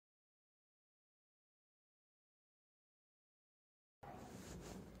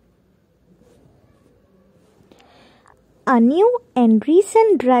A new and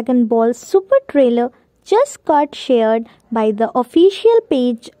recent Dragon Ball Super trailer just got shared by the official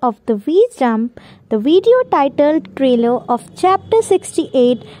page of the V-Jump. The video titled trailer of Chapter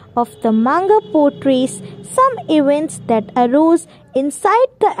 68 of the manga portrays some events that arose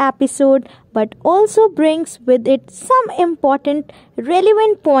inside the episode but also brings with it some important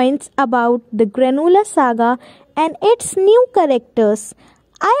relevant points about the Granola saga and its new characters.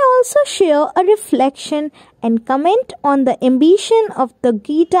 I also share a reflection and comment on the ambition of the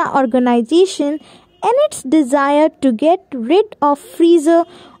Gita organization and its desire to get rid of Freeza.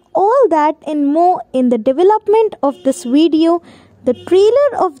 All that and more in the development of this video. The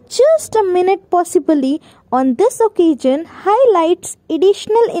trailer of just a minute possibly on this occasion highlights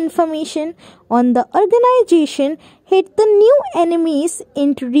additional information on the organization, hit the new enemies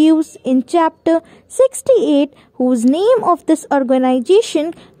introduced in chapter 68, whose name of this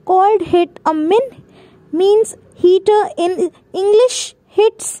organization called hit a means heater in English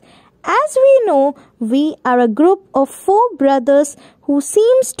hits. As we know, we are a group of 4 brothers who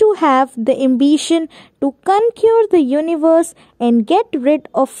seems to have the ambition to conquer the universe and get rid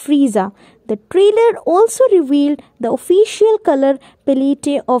of Freeza. The trailer also revealed the official color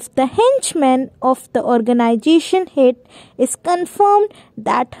palette of the henchman of the organization. Hit is confirmed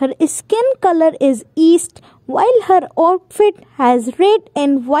that her skin color is East while her outfit has red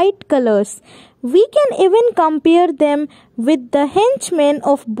and white colors. We can even compare them with the henchmen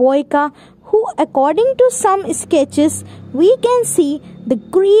of Boyka, who according to some sketches we can see the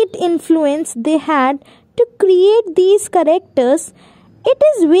great influence they had to create these characters. It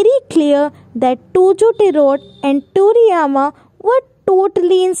is very clear that Tojo Terot and Toriyama were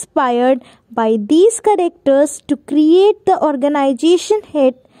totally inspired by these characters to create the organization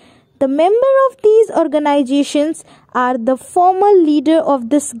Hit. The members of these organizations are the former leader of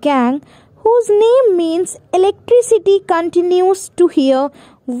this gang, whose name means electricity, continues to hear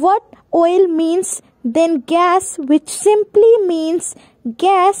what oil means, then gas, which simply means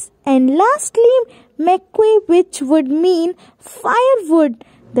gas, and lastly Maki, which would mean firewood.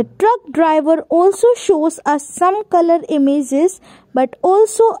 The truck driver also shows us some color images but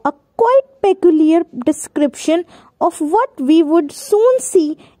also a quite peculiar description of what we would soon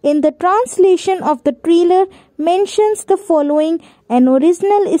see in the translation of the trailer. Mentions the following: an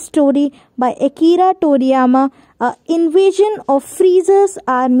original story by Akira Toriyama. An invasion of Frieza's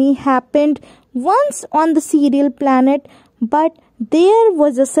army happened once on the cereal planet, but there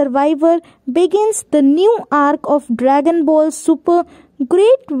was a survivor. Begins the new arc of Dragon Ball Super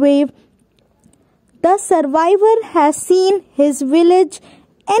Great Wave. The survivor has seen his village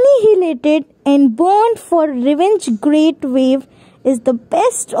annihilated and burned for revenge. Great Wave is the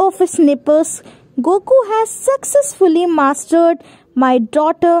best of snippers. Goku has successfully mastered my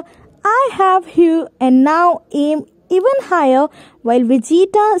daughter. I have here and now aim even higher, while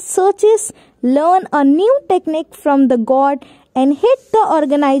Vegeta searches, learn a new technique from the god and hit the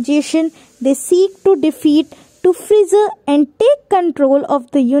organization they seek to defeat to Freeza and take control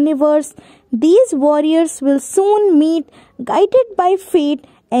of the universe. These warriors will soon meet, guided by fate,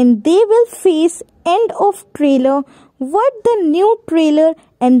 and they will face end of trailer. What the new trailer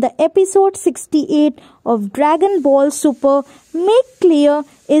and the episode 68 of Dragon Ball Super make clear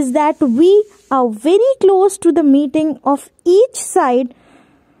is that we are very close to the meeting of each side.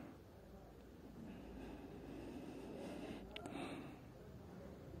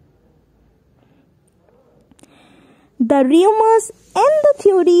 The rumors and the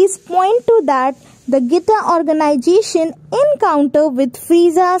theories point to that the Gita organization encounter with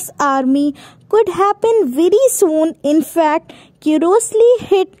Frieza's army could happen very soon. In fact, curiously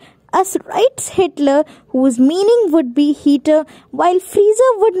hit us writes Hitler, whose meaning would be heater, while Freeza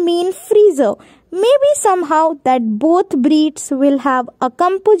would mean freezer. Maybe somehow that both breeds will have a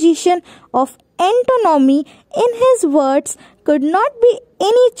composition of antinomy. In his words, could not be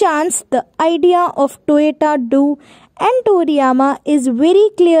any chance. The idea of Toyota Do and Toriyama is very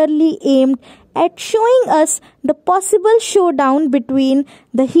clearly aimed at showing us the possible showdown between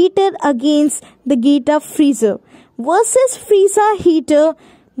the heater against the Gita Freezer versus Freeza heater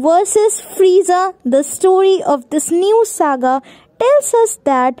versus Freeza. The story of this new saga tells us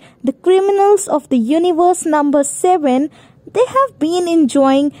that the criminals of the universe number 7, they have been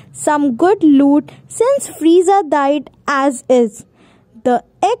enjoying some good loot since Freeza died as is. The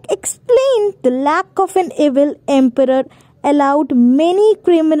egg explained the lack of an evil emperor allowed many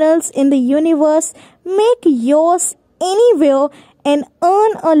criminals in the universe make yours anywhere and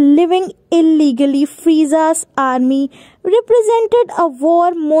earn a living illegally. Frieza's army represented a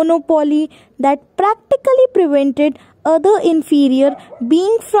war monopoly that practically prevented other inferior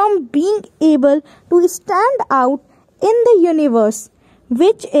beings from being able to stand out in the universe,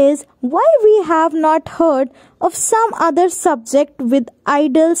 which is why we have not heard of some other subject with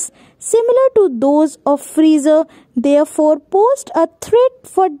idols similar to those of Freeza, therefore posed a threat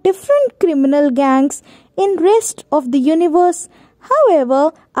for different criminal gangs in rest of the universe.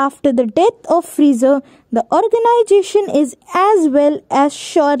 However, after the death of Freeza, the organization is as well as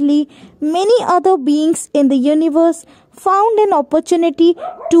surely many other beings in the universe found an opportunity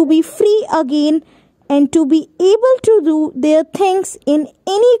to be free again and to be able to do their things in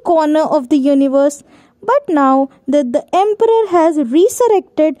any corner of the universe. But now that the Emperor has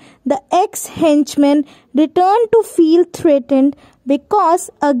resurrected, the ex-henchmen return to feel threatened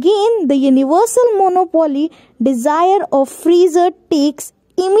because again the universal monopoly desire of Freeza takes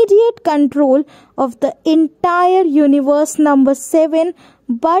immediate control of the entire universe. Number 7.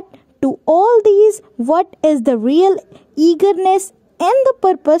 But to all these, what is the real eagerness and the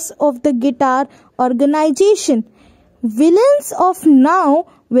purpose of the guitar organization? Villains of now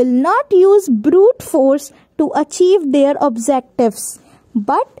will not use brute force to achieve their objectives,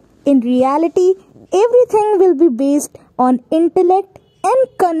 but in reality everything will be based on intellect and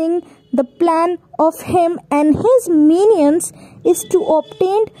cunning. The plan of him and his minions is to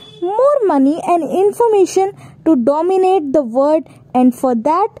obtain more money and information to dominate the world, and for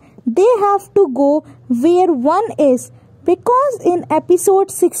that they have to go where one is, because in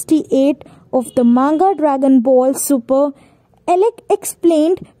episode 68 of the manga Dragon Ball Super, Elec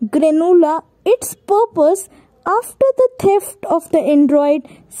explained Granola its purpose after the theft of the android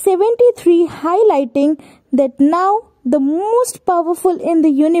 73, highlighting that now the most powerful in the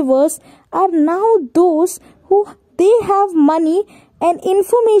universe are now those who they have money and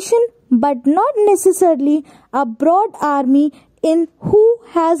information, but not necessarily a broad army. In who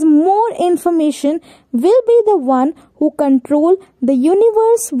has more information will be the one who control the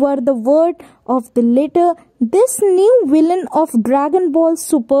universe, were the word of the letter. This new villain of Dragon Ball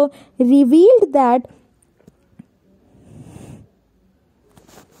Super revealed that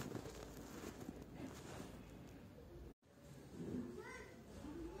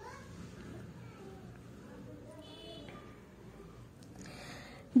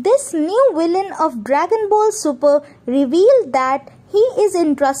This new villain of Dragon Ball Super revealed that he is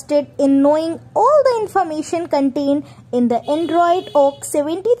interested in knowing all the information contained in the android OC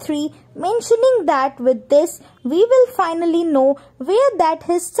 73, mentioning that with this we will finally know where that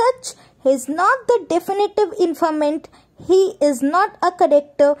is such. He is not the definitive informant. He is not a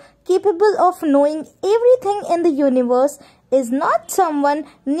character capable of knowing everything in the universe, is not someone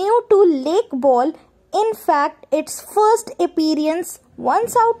new to Lake Ball. In fact, its first appearance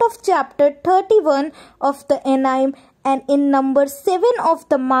once out of chapter 31 of the anime and in number 7 of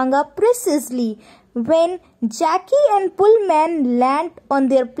the manga, precisely when Jackie and Pullman land on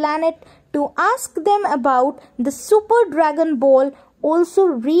their planet to ask them about the Super Dragon Ball, also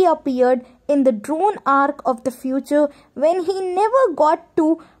reappeared in the drone arc of the future when he never got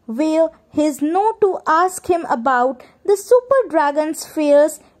to wear his note to ask him about the Super Dragon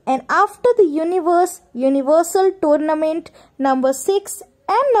Spheres. And after the Universal Tournament number 6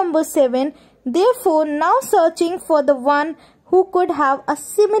 and number 7, therefore now searching for the one who could have a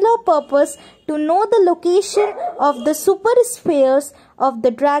similar purpose to know the location of the super spheres of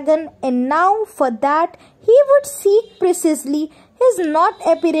the dragon, and now for that he would seek precisely his not.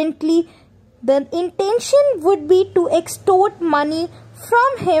 Apparently the intention would be to extort money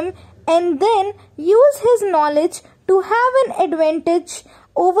from him and then use his knowledge to have an advantage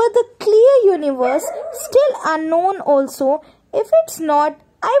over the clear universe, still unknown also. If it's not,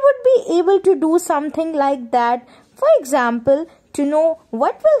 I would be able to do something like that. For example, to know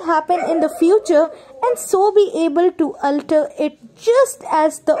what will happen in the future and so be able to alter it, just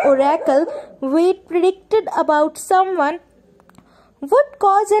as the oracle Wade predicted about someone would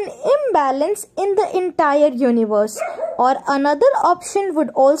cause an imbalance in the entire universe. Or another option would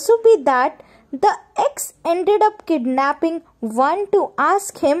also be that the ex ended up kidnapping one to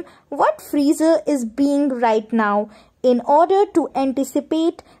ask him what Freeza is being right now in order to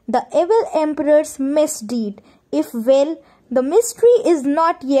anticipate the evil emperor's misdeed. If well, the mystery is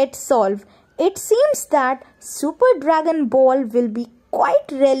not yet solved. It seems that Super Dragon Ball will be quite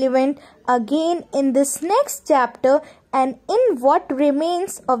relevant again in this next chapter and in what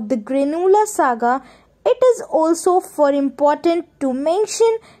remains of the Granola saga. It is also important to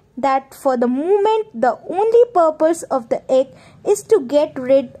mention that for the moment the only purpose of the egg is to get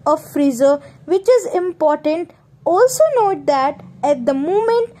rid of Freeza, which is important. Also note that at the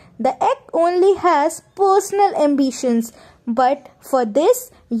moment the egg only has personal ambitions, but for this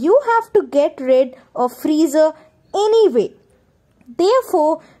you have to get rid of Freeza anyway.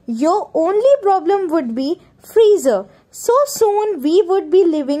 Therefore, your only problem would be Freeza. So soon we would be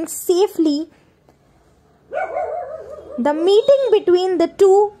living safely. The meeting between the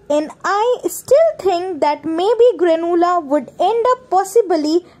two, and I still think that maybe Granola would end up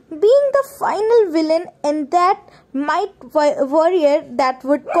possibly being the final villain in that might warrior that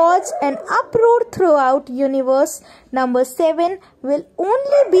would cause an uproar throughout universe. Number 7 will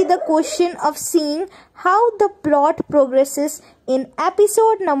only be the question of seeing how the plot progresses in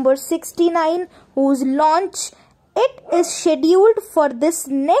episode number 69, whose launch it is scheduled for this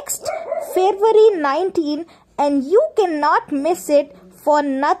next February 19, and you cannot miss it for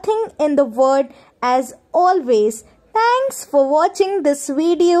nothing in the world. As always, thanks for watching this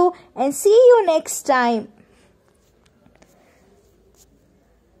video and see you next time.